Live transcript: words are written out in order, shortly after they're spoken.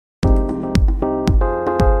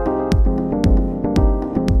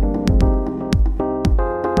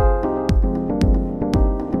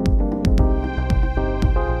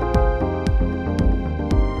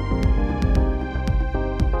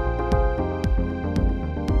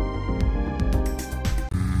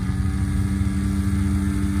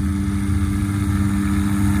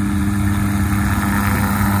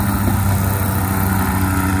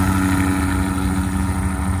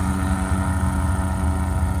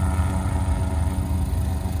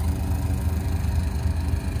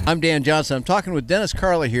I'm Dan Johnson. I'm talking with Dennis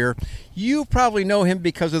Carley here. You probably know him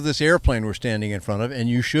because of this airplane we're standing in front of, and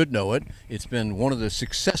you should know it. It's been one of the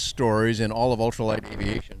success stories in all of ultralight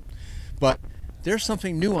aviation. But there's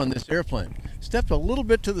something new on this airplane. Step a little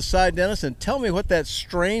bit to the side, Dennis, and tell me what that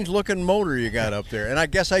strange-looking motor you got up there. And I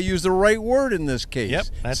guess I used the right word in this case. Yep,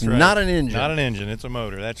 that's it's right. Not an engine. Not an engine. It's a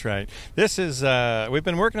motor. That's right. This is. We've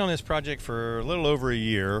been working on this project for a little over a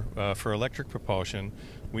year for electric propulsion.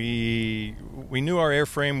 We knew our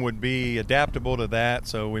airframe would be adaptable to that,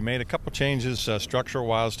 so we made a couple changes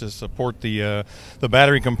structural-wise to support the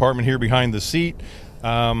battery compartment here behind the seat.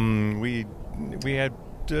 We had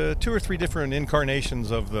 2 or 3 different incarnations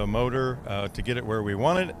of the motor to get it where we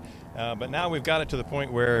wanted it. But now we've got it to the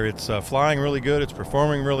point where it's flying really good, it's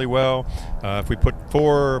performing really well. If we put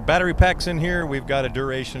 4 battery packs in here, we've got a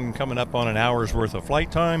duration coming up on an hour's worth of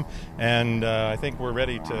flight time, and I think we're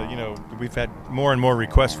ready to, we've had more and more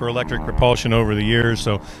requests for electric propulsion over the years,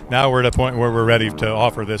 so now we're at a point where we're ready to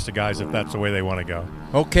offer this to guys if that's the way they want to go.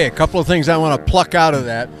 Okay, a couple of things I want to pluck out of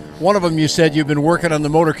that. One of them, you said you've been working on the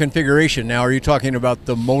motor configuration. Now, are you talking about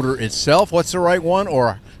the motor itself? What's the right one,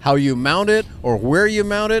 or how you mount it, or where you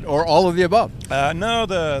mount it, or all of the above? No,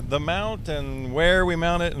 the mount and where we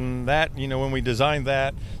mount it, and that, when we designed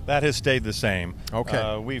that has stayed the same.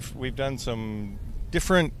 Okay. We've done some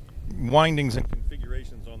different windings and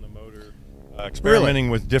configurations on the motor,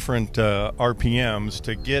 experimenting with different RPMs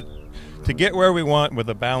to get where we want, with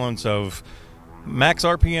a balance of max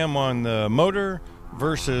RPM on the motor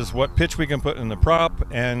versus what pitch we can put in the prop,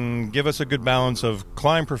 and give us a good balance of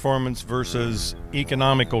climb performance versus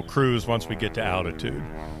economical cruise once we get to altitude.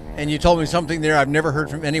 And you told me something there I've never heard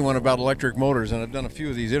from anyone about electric motors, and I've done a few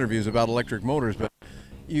of these interviews about electric motors, but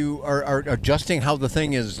you are adjusting how the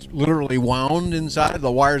thing is literally wound inside,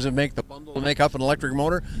 the wires that make the bundle to make up an electric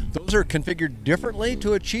motor. Those are configured differently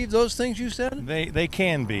to achieve those things you said? They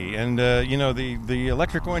can be, and the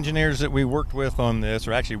electrical engineers that we worked with on this,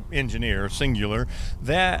 or actually engineer, singular,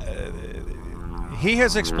 that he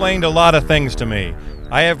has explained a lot of things to me.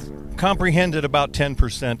 I have comprehended about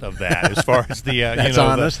 10% of that, as far as the That's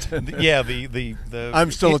honest.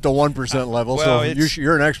 I'm still at the 1% level, well, so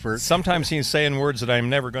you're an expert. Sometimes he's saying words that I'm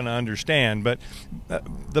never going to understand, but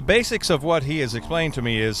the basics of what he has explained to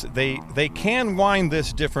me is they can wind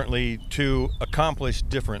this differently to accomplish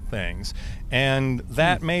different things, and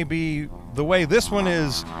that may be the way this one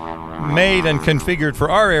is made and configured for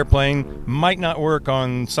our airplane might not work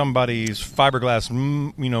on somebody's fiberglass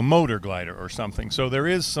motor glider or something. So there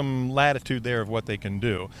is some latitude there of what they can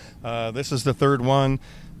do. This is the 3rd one,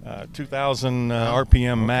 2,000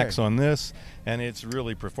 RPM max on this, and it's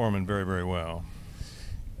really performing very, very well.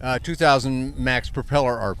 2,000 max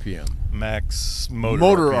propeller RPM. Max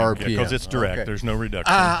motor RPM. Because it's direct. Okay. There's no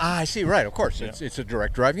reduction. I see. Right. Of course. Yeah. It's a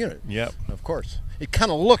direct drive unit. Yep. Of course. It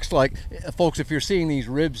kind of looks like, folks, if you're seeing these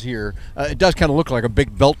ribs here, it does kind of look like a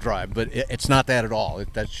big belt drive, but it's not that at all.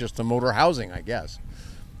 That's just the motor housing, I guess.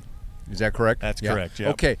 Is that correct? That's correct, yeah.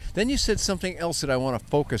 Okay. Then you said something else that I want to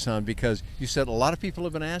focus on, because you said a lot of people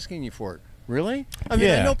have been asking you for it. Really? I mean,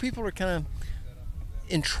 I know people are kind of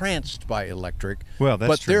entranced by electric, well, that's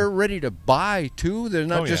but true. They're ready to buy too. They're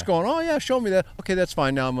not just going, oh yeah, show me that. Okay, that's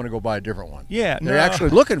fine. Now I'm going to go buy a different one. Yeah, they're actually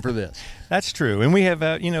looking for this. That's true, and we have,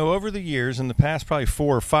 over the years, in the past probably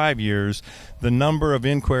 4 or 5 years, the number of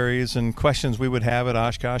inquiries and questions we would have at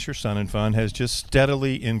Oshkosh or Sun and Fun has just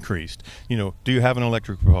steadily increased. Do you have an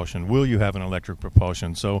electric propulsion? Will you have an electric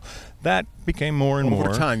propulsion? So that became more and more.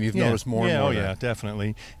 Over time, you've noticed more and more. Yeah,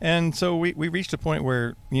 definitely. And so we reached a point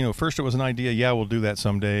where, first it was an idea, yeah, we'll do that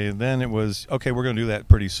someday. Then it was, okay, we're going to do that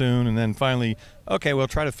pretty soon. And then finally, okay, we'll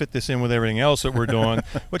try to fit this in with everything else that we're doing,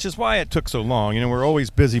 which is why it took so long. We're always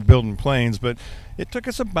busy building planes, but it took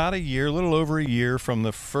us about a year, a little over a year, from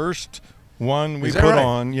the first one we put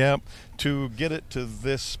on, to get it to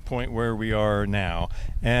this point where we are now.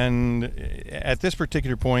 And at this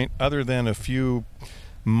particular point, other than a few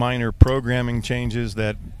minor programming changes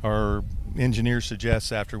that our engineer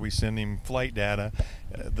suggests after we send him flight data,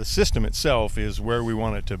 the system itself is where we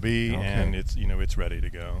want it to be, and it's ready to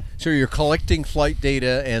go. So you're collecting flight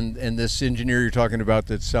data, and this engineer you're talking about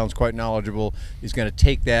that sounds quite knowledgeable is going to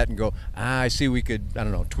take that and go, I see, we could, I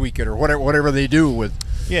don't know, tweak it or whatever they do with.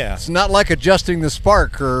 Yeah. It's not like adjusting the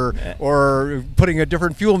spark or putting a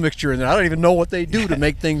different fuel mixture in there. I don't even know what they do to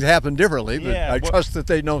make things happen differently, but I trust that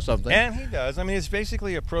they know something. And he does. I mean, it's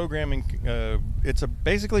basically a programming.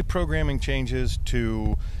 Basically programming changes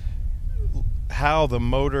to how the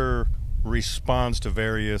motor responds to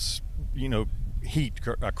various, heat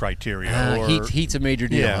criteria. Heat's a major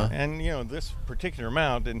deal. Yeah, huh? and this particular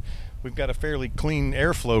amount, and we've got a fairly clean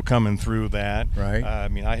airflow coming through that. Right. I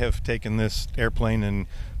mean, I have taken this airplane and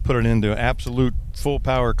put it into absolute full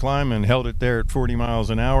power climb and held it there at 40 miles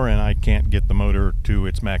an hour, and I can't get the motor to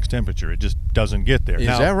its max temperature. It just doesn't get there. Is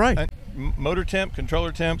that right? Motor temp,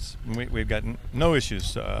 controller temps, we've got no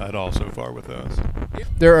issues at all so far with those.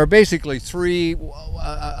 There are basically three.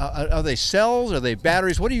 Are they cells? Are they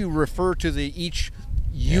batteries? What do you refer to each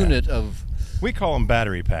unit of? We call them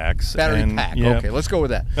battery packs. Battery pack. Yeah. Okay, let's go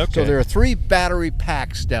with that. Okay. So there are 3 battery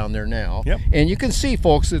packs down there now. Yep. And you can see,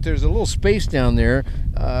 folks, that there's a little space down there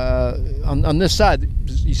on this side.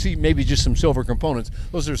 You see maybe just some silver components.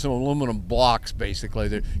 Those are some aluminum blocks,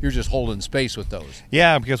 basically. You're just holding space with those.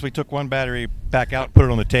 Yeah, because we took one battery pack out, put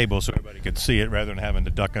it on the table so everybody could see it rather than having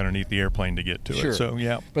to duck underneath the airplane to get to it. So,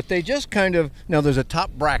 yeah. But they just kind of, now there's a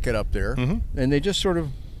top bracket up there, and they just sort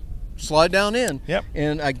of slide down in. Yep.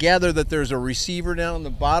 And I gather that there's a receiver down on the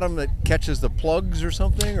bottom that catches the plugs or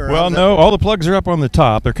something? Or well, no, all the plugs are up on the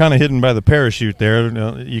top. They're kind of hidden by the parachute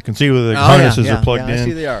there. You can see where the harnesses are plugged in. I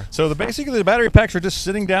see they are. So basically the battery packs are just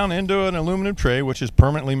sitting down into an aluminum tray, which is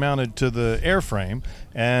permanently mounted to the airframe,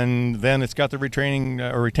 and then it's got the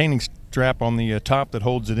retaining strap on the top that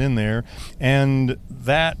holds it in there, and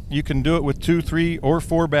that you can do it with 2, 3, or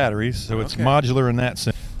 4 batteries, so it's modular in that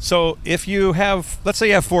sense. So if you have, let's say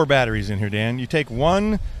you have 4 batteries in here, Dan, you take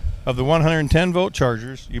one of the 110 volt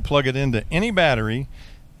chargers, you plug it into any battery,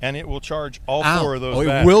 and it will charge all 4 of those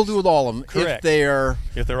batteries. It will do with all of them. Correct.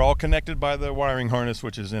 If they're all connected by the wiring harness,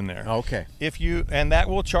 which is in there. Okay. And that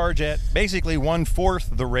will charge at basically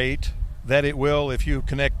 1/4 the rate that it will if you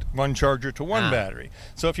connect one charger to one battery.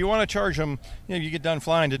 So if you want to charge them, you get done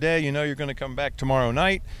flying today, you're going to come back tomorrow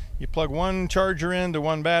night, you plug one charger into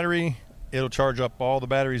one battery, it'll charge up all the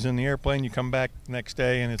batteries in the airplane, you come back next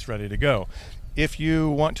day and it's ready to go. If you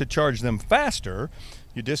want to charge them faster,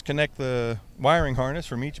 you disconnect the wiring harness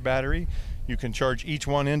from each battery. You can charge each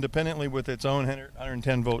one independently with its own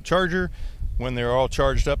 110 volt charger. When they're all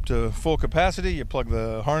charged up to full capacity, you plug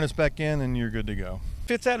the harness back in and you're good to go.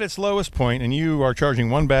 If it's at its lowest point and you are charging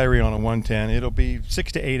one battery on a 110, it'll be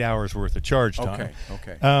 6 to 8 hours worth of charge time.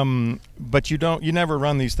 Okay. But you never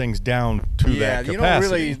run these things down to that capacity. You don't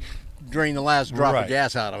really drain the last drop of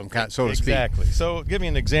gas out of them, so to speak. Exactly. So, I'll give you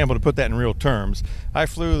an example to put that in real terms. I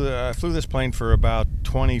flew this plane for about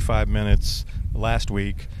 25 minutes last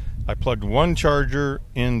week. I plugged one charger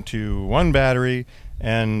into one battery,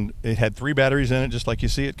 and it had 3 batteries in it, just like you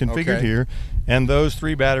see it configured here. And those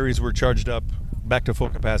 3 batteries were charged up back to full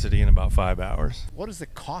capacity in about 5 hours. What is the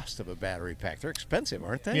cost of a battery pack? They're expensive,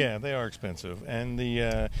 aren't they? Yeah, they are expensive. And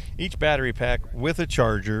each battery pack with a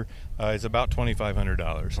charger is about $2,500.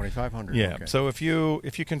 $2,500. Yeah. Okay. So if you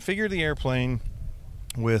configure the airplane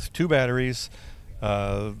with 2 batteries,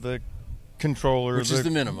 the controller, which is the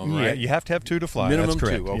minimum, right? Yeah, you have to have 2 to fly. Minimum That's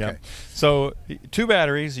correct. 2. Okay. Yeah. So 2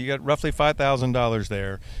 batteries, you got roughly $5,000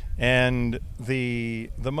 there, and the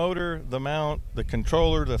motor, the mount, the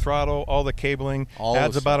controller, the throttle, all the cabling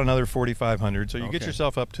adds about another $4,500. So you get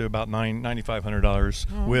yourself up to about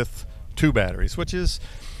 $9,500 with 2 batteries, which is.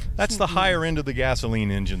 That's the higher end of the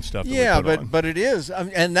gasoline engine stuff. But it is,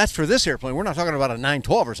 and that's for this airplane. We're not talking about a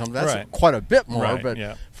 912 or something. That's quite a bit more.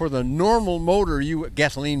 But for the normal motor,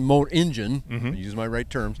 gasoline motor engine, use my right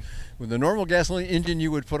terms, with the normal gasoline engine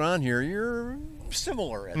you would put on here, you're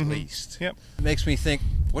similar at least. Yep. It makes me think,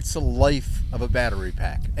 what's the life of a battery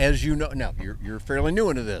pack? As you know, now you're fairly new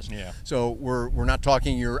into this. Yeah. So we're not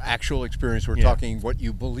talking your actual experience. We're talking what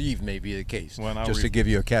you believe may be the case. Well, just to give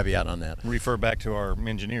you a caveat on that. Refer back to our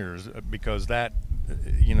engineers because that,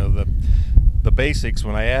 the basics.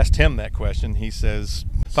 When I asked him that question, he says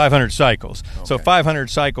 500 cycles. Okay. So 500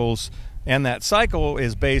 cycles, and that cycle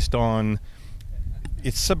is based on.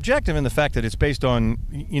 It's subjective in the fact that it's based on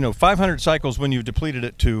 500 cycles when you've depleted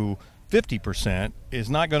it to 50% is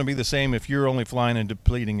not going to be the same if you're only flying and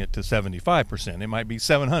depleting it to 75%. It might be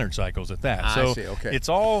 700 cycles at that. I see. Okay. It's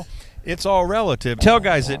all relative. Tell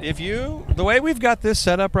guys that the way we've got this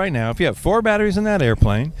set up right now, if you have 4 batteries in that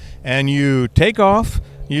airplane and you take off,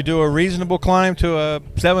 you do a reasonable climb to a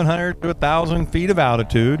 700 to 1,000 feet of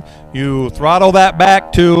altitude, you throttle that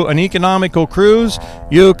back to an economical cruise,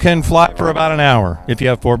 you can fly for about an hour if you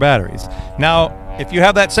have 4 batteries. Now, if you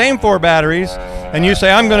have that same 4 batteries and you say,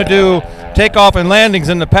 I'm going to do takeoff and landings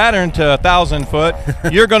in the pattern to 1,000 foot,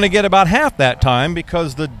 you're going to get about half that time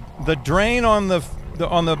because the drain on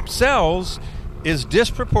the cells is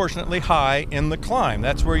disproportionately high in the climb.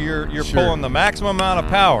 That's where you're pulling the maximum amount of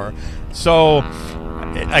power. So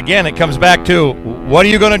again, it comes back to what are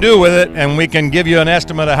you going to do with it, and we can give you an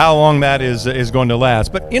estimate of how long that is going to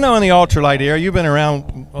last. But in the ultralight era, you've been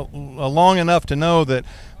around long enough to know that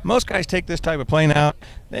Most guys take this type of plane out,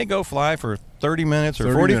 they go fly for 30 minutes or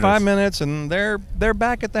 30 45 minutes, and they're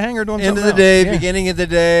back at the hangar doing End something of the else. day, Yeah. beginning of the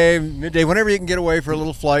day, midday, whenever you can get away for a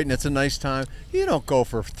little flight and it's a nice time, you don't go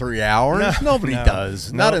for 3 hours. Nobody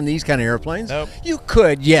does. Not in these kind of airplanes. Nope. You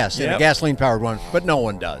could, yes, in a Yep. gasoline-powered one, but no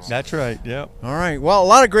one does. That's right. Yep. All right. Well, a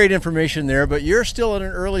lot of great information there, but you're still in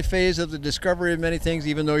an early phase of the discovery of many things,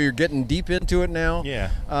 even though you're getting deep into it now. Yeah.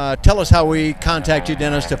 Tell us how we contact you,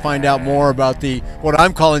 Dennis, to find out more about what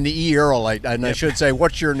I'm calling the Aerolite. And I should say,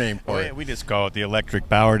 what's your name for it? We just call it the electric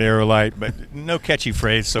powered Aerolite, but no catchy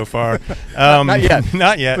phrase so far. Not yet.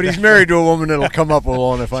 Not yet. But he's married to a woman that'll come up with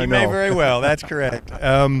one if I know. She may very well. That's correct.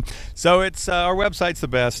 So it's our website's the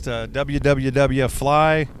best,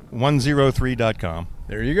 www.fly103.com.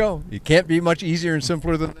 There you go. It can't be much easier and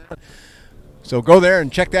simpler than that. So go there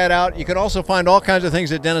and check that out. You can also find all kinds of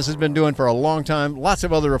things that Dennis has been doing for a long time. Lots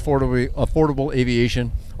of other affordable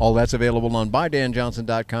aviation. All that's available on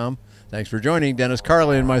buydanjohnson.com. Thanks for joining Dennis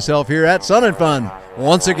Carley and myself here at Sun and Fun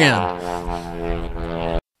once again.